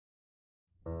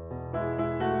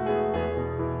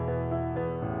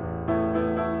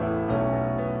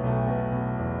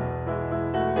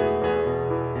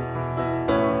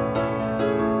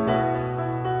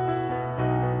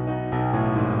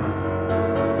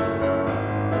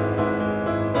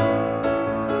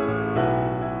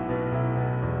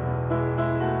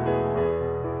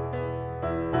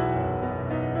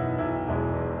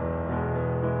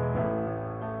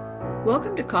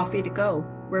Welcome to Coffee to Go,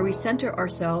 where we center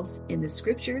ourselves in the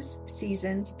scriptures,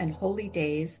 seasons, and holy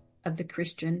days of the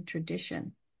Christian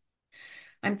tradition.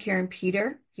 I'm Karen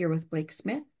Peter, here with Blake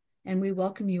Smith, and we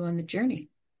welcome you on the journey.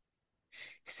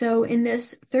 So, in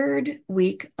this third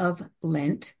week of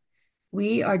Lent,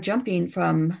 we are jumping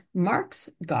from Mark's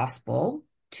Gospel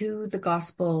to the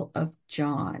Gospel of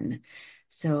John.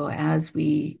 So, as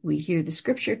we hear the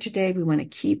scripture today, we want to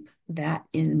keep that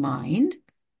in mind.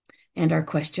 And our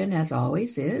question, as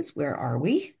always, is where are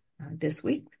we this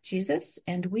week with Jesus?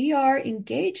 And we are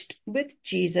engaged with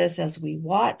Jesus as we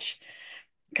watch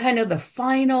kind of the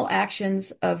final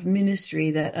actions of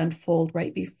ministry that unfold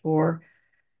right before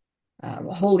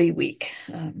Holy Week,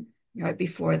 right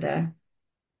before the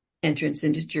entrance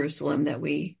into Jerusalem that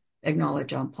we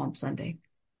acknowledge on Palm Sunday.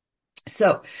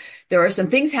 So there are some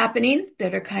things happening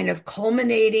that are kind of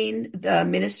culminating the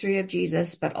ministry of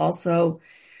Jesus, but also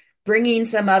bringing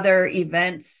some other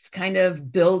events, kind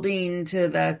of building to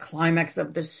the climax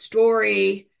of the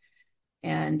story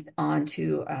and on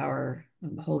to our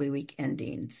Holy Week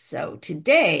ending. So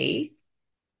today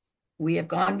we have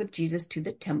gone with Jesus to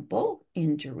the temple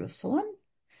in Jerusalem,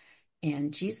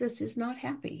 and Jesus is not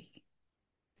happy.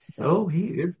 No, So he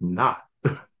is not.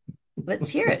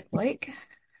 let's hear it, Blake.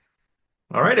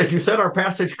 All right, as you said, our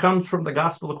passage comes from the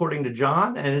Gospel according to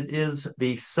John, and it is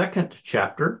the second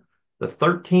chapter, the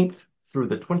 13th through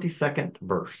the 22nd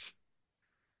verse.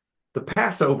 The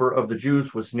Passover of the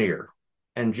Jews was near,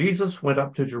 and Jesus went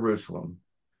up to Jerusalem.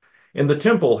 In the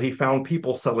temple, he found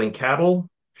people selling cattle,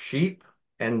 sheep,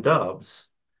 and doves,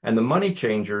 and the money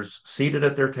changers seated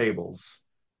at their tables.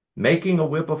 Making a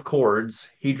whip of cords,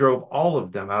 he drove all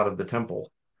of them out of the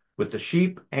temple, with the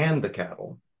sheep and the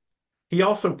cattle. He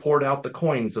also poured out the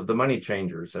coins of the money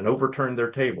changers and overturned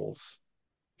their tables.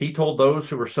 He told those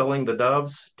who were selling the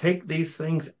doves, "Take these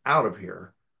things out of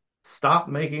here. Stop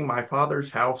making my Father's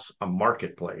house a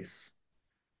marketplace."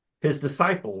 His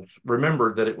disciples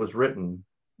remembered that it was written,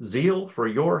 "Zeal for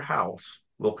your house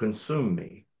will consume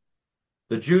me."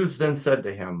 The Jews then said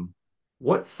to him,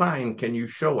 "What sign can you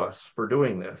show us for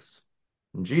doing this?"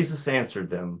 And Jesus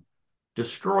answered them,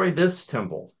 "Destroy this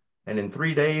temple, and in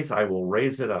 3 days I will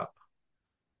raise it up."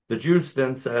 The Jews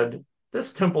then said,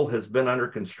 "This temple has been under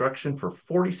construction for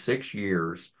 46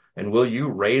 years, and will you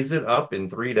raise it up in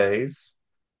 3 days?"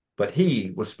 But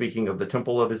he was speaking of the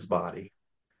temple of his body.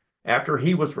 After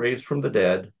he was raised from the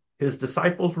dead, his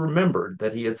disciples remembered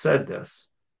that he had said this,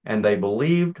 and they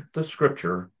believed the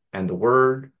scripture and the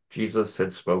word Jesus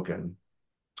had spoken.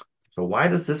 So why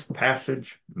does this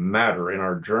passage matter in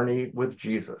our journey with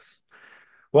Jesus?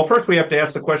 Well, first we have to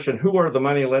ask the question, who are the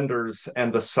money lenders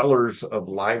and the sellers of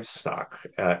livestock?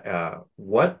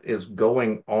 What is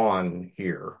going on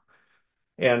here?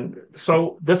 And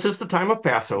so this is the time of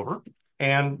Passover,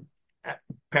 and at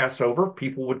Passover,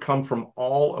 people would come from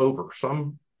all over,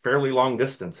 some fairly long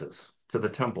distances to the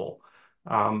temple.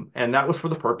 And that was for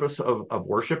the purpose of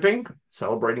worshiping,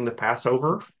 celebrating the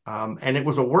Passover. And it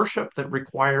was a worship that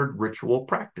required ritual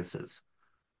practices.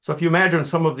 So if you imagine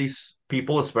some of these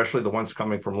people, especially the ones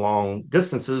coming from long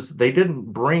distances, they didn't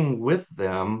bring with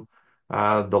them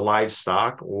the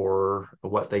livestock or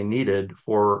what they needed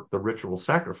for the ritual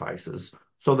sacrifices.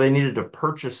 So they needed to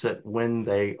purchase it when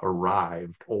they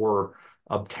arrived or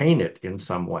obtain it in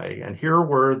some way. And here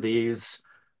were these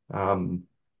um,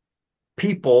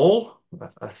 people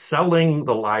selling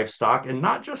the livestock and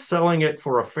not just selling it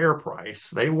for a fair price.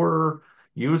 They were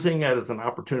using it as an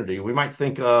opportunity. We might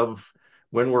think of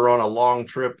when we're on a long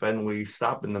trip and we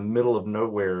stop in the middle of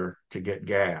nowhere to get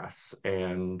gas.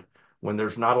 And when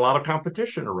there's not a lot of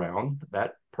competition around,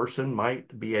 that person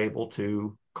might be able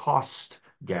to price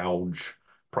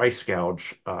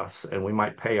gouge us, and we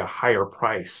might pay a higher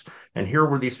price. And here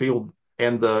were these people,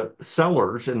 and the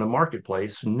sellers in the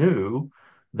marketplace knew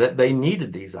that they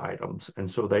needed these items,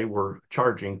 and so they were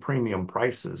charging premium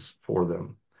prices for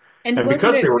them. And And wasn't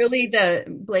because they it were, really the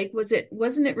Blake,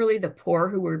 wasn't it really the poor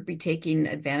who would be taking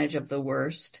advantage of the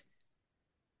worst?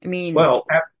 I mean, well,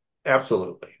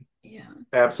 absolutely, yeah.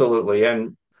 absolutely.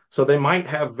 And so they might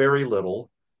have very little.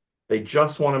 They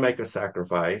just want to make a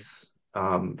sacrifice.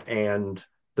 And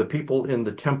the people in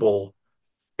the temple,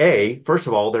 first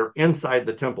of all, they're inside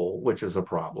the temple, which is a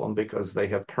problem because they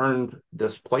have turned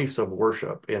this place of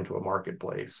worship into a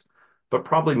marketplace. But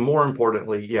probably more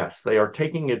importantly, yes, they are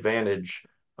taking advantage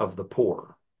of the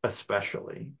poor,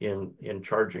 especially in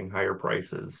charging higher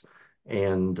prices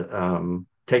and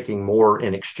taking more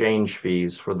in exchange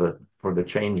fees for the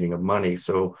changing of money.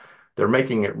 So they're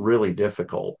making it really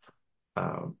difficult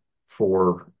uh,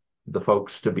 for the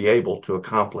folks to be able to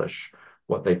accomplish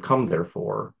what they've come there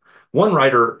for. One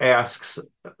writer asks,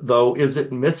 though, is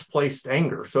it misplaced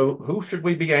anger? So who should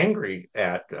we be angry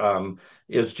at?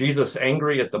 Is Jesus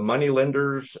angry at the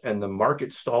moneylenders and the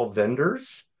market stall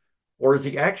vendors? Or is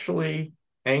he actually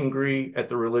angry at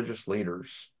the religious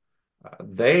leaders?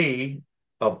 They,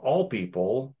 of all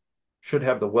people, should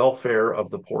have the welfare of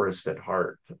the poorest at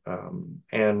heart.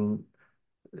 And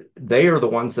they are the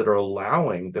ones that are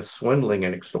allowing the swindling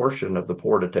and extortion of the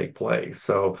poor to take place.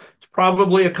 So it's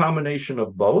probably a combination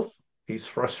of both. He's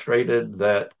frustrated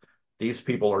that these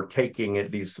people are taking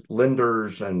it, these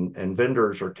lenders and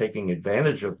vendors are taking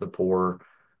advantage of the poor,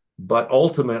 but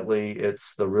ultimately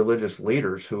it's the religious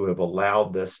leaders who have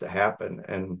allowed this to happen.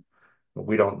 And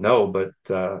we don't know, but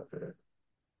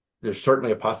there's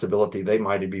certainly a possibility they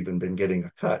might have even been getting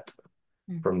a cut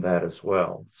Mhm. from that as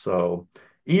well. So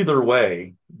either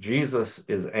way, Jesus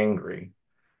is angry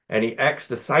and he acts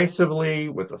decisively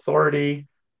with authority,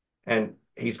 and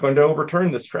he's going to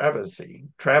overturn this travesty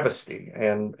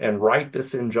and right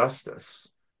this injustice.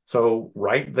 So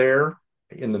right there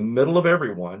in the middle of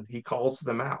everyone, he calls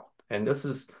them out. And this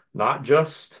is not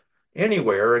just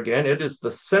anywhere. Again, it is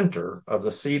the center of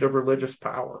the seat of religious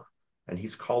power, and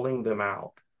he's calling them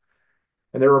out.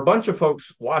 And there are a bunch of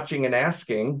folks watching and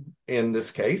asking in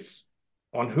this case,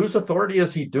 on whose authority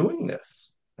is he doing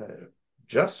this?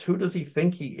 Just who does he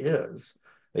think he is?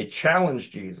 They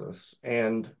challenge Jesus,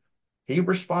 and he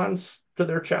responds to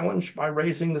their challenge by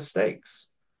raising the stakes.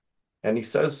 And he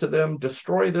says to them,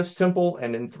 destroy this temple,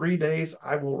 and in 3 days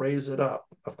I will raise it up.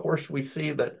 Of course, we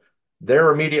see that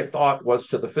their immediate thought was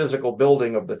to the physical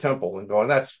building of the temple and going,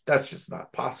 that's just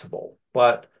not possible.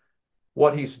 But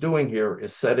what he's doing here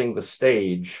is setting the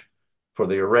stage for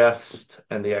the arrest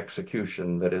and the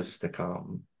execution that is to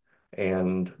come,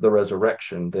 and the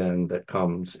resurrection then that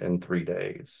comes in 3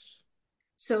 days.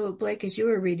 So, Blake, as you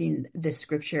were reading this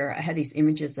scripture, I had these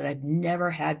images that I've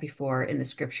never had before in the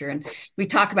scripture. And we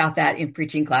talk about that in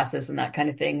preaching classes and that kind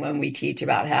of thing when we teach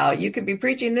about how you could be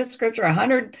preaching this scripture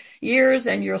 100 years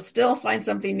and you'll still find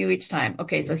something new each time.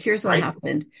 Okay, so here's what Right?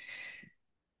 happened.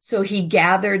 So he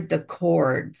gathered the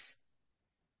cords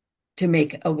to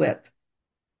make a whip,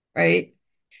 right?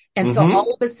 And so Mm-hmm.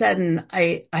 all of a sudden,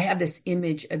 I have this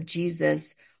image of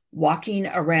Jesus walking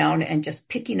around and just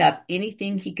picking up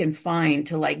anything he can find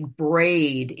to like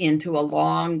braid into a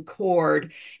long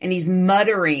cord. And he's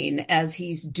muttering as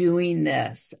he's doing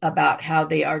this about how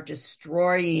they are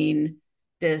destroying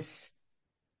this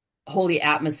holy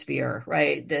atmosphere,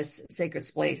 right? This sacred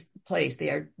place. They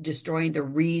are destroying the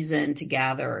reason to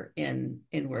gather in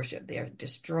worship. They are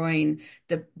destroying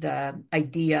the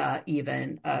idea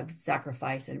even of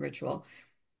sacrifice and ritual.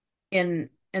 And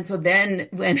so then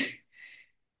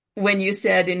when you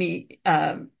said and he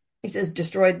says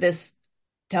destroyed this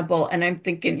temple, and I'm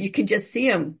thinking you can just see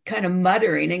him kind of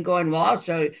muttering and going, well, I'll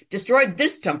show you, destroyed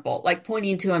this temple, like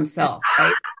pointing to himself,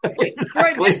 right?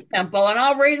 Destroy this Exactly. temple and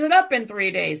I'll raise it up in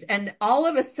 3 days. And all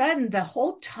of a sudden, the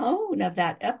whole tone of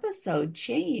that episode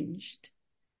changed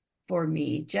for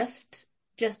me just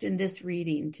in this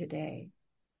reading today.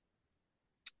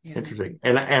 Yeah. Interesting.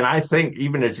 And I think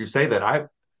even as you say that, I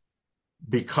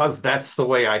because that's the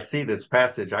way I see this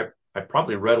passage, I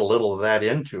probably read a little of that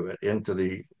into it, into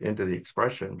the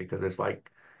expression, because it's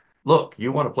like, look,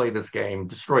 you want to play this game,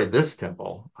 destroy this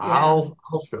temple. Yeah. I'll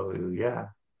show you. Yeah.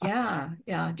 Yeah.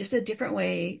 Yeah. Just a different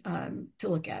way to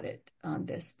look at it on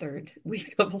this third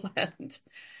week of Lent.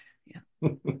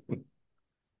 Yeah.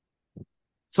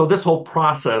 So this whole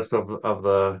process of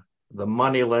the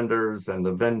money lenders and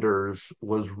the vendors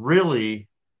was really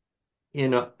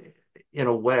in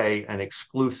a way an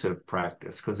exclusive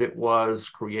practice, because it was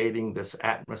creating this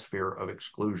atmosphere of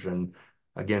exclusion,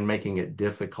 again making it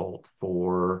difficult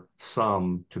for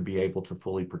some to be able to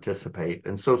fully participate.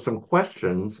 And so some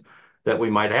questions that we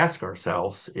might ask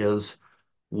ourselves is,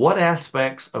 what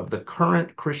aspects of the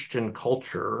current Christian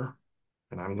culture,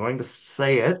 and I'm going to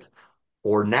say it,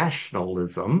 or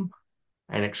nationalism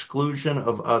and exclusion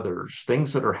of others,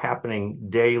 things that are happening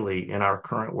daily in our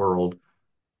current world,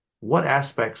 what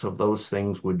aspects of those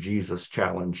things would Jesus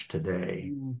challenge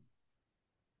today? Mm.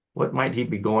 What might he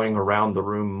be going around the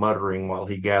room muttering while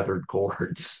he gathered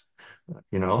chords? I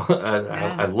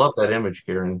Yeah. love that image,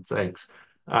 Karen. Thanks.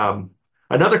 Um,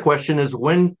 Another question is,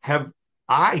 when have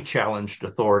I challenged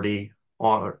authority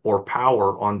or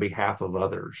power on behalf of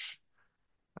others?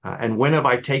 And when have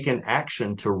I taken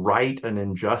action to right an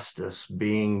injustice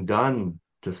being done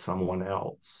to someone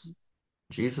else?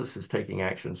 Jesus is taking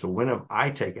action. So when have I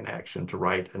taken action to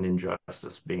right an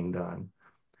injustice being done?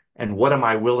 And what am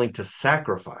I willing to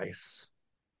sacrifice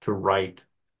to right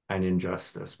an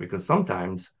injustice? Because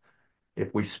sometimes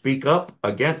If we speak up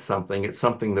against something, it's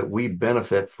something that we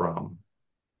benefit from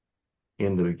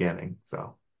in the beginning.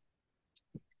 So,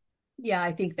 Yeah,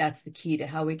 I think that's the key to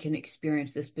how we can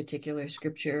experience this particular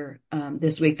scripture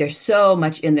this week. There's so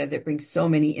much in there that brings so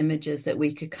many images that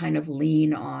we could kind of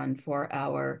lean on for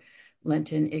our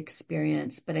Lenten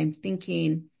experience. But I'm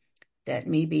thinking that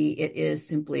maybe it is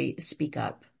simply speak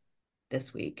up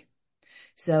this week.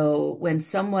 So when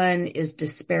someone is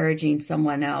disparaging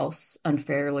someone else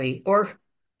unfairly, or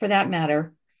for that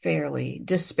matter, fairly,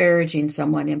 disparaging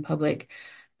someone in public,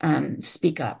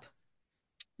 speak up.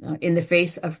 In the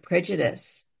face of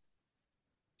prejudice,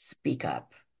 speak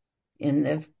up. In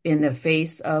the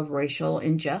face of racial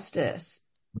injustice,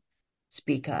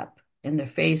 speak up. In the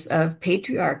face of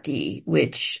patriarchy,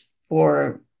 which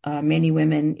for many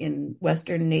women in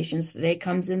Western nations today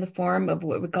comes in the form of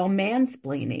what we call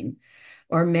mansplaining,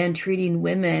 or men treating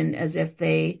women as if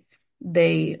they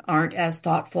aren't as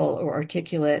thoughtful or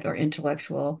articulate or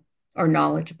intellectual or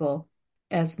knowledgeable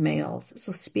as males.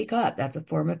 So speak up. That's a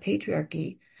form of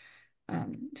patriarchy.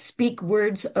 Speak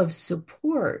words of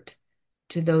support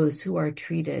to those who are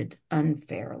treated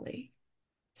unfairly.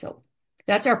 So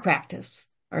that's our practice.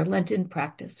 Our Lenten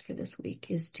practice for this week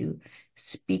is to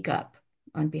speak up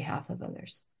on behalf of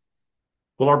others.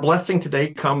 well, our blessing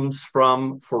today comes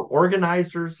from For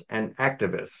Organizers and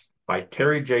Activists by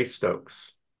Terry J.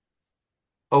 Stokes.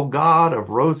 O God of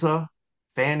Rosa,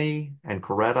 Fanny, and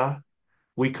Coretta,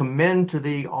 we commend to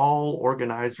thee all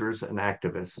organizers and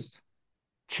activists.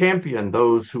 Champion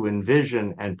those who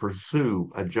envision and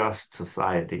pursue a just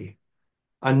society.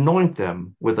 Anoint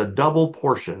them with a double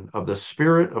portion of the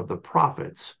spirit of the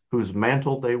prophets whose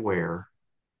mantle they wear.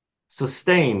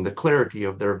 Sustain the clarity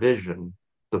of their vision,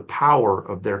 the power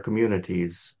of their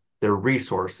communities, their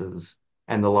resources,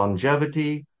 and the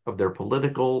longevity of their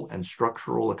political and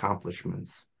structural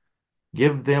accomplishments.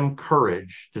 Give them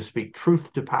courage to speak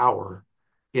truth to power,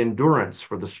 endurance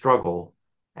for the struggle,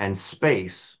 and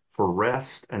space for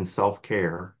rest and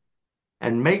self-care,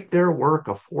 and make their work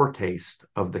a foretaste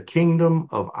of the kingdom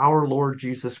of our Lord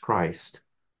Jesus Christ,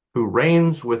 who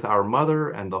reigns with our Mother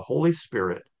and the Holy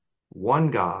Spirit,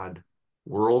 one God,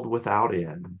 world without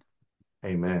end.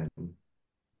 Amen.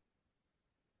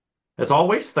 As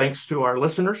always, thanks to our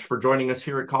listeners for joining us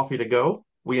here at Coffee to Go.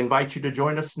 We invite you to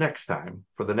join us next time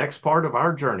for the next part of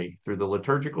our journey through the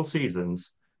liturgical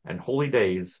seasons and holy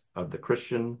days of the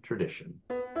Christian tradition.